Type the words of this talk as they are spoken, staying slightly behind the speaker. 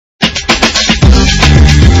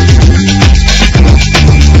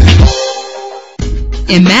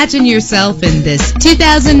Imagine yourself in this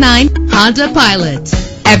 2009 Honda Pilot.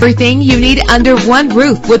 Everything you need under one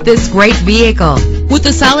roof with this great vehicle. With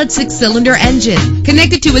a solid 6-cylinder engine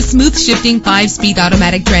connected to a smooth shifting 5-speed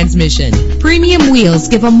automatic transmission. Premium wheels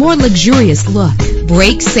give a more luxurious look.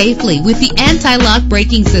 Brake safely with the anti-lock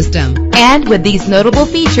braking system. And with these notable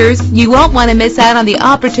features, you won't want to miss out on the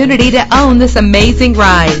opportunity to own this amazing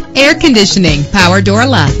ride. Air conditioning, power door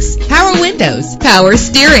locks, power windows, power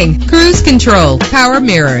steering, cruise control, power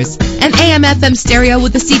mirrors, an AM/FM stereo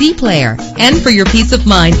with a CD player. And for your peace of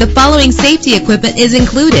mind, the following safety equipment is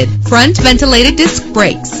included: front ventilated disc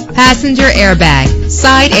brakes, passenger airbag,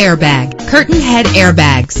 side airbag, curtain head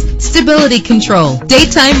airbags, stability control,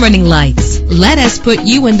 daytime running lights. Let us put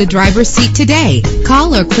you in the driver's seat today.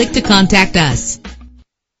 Call or click to contact us.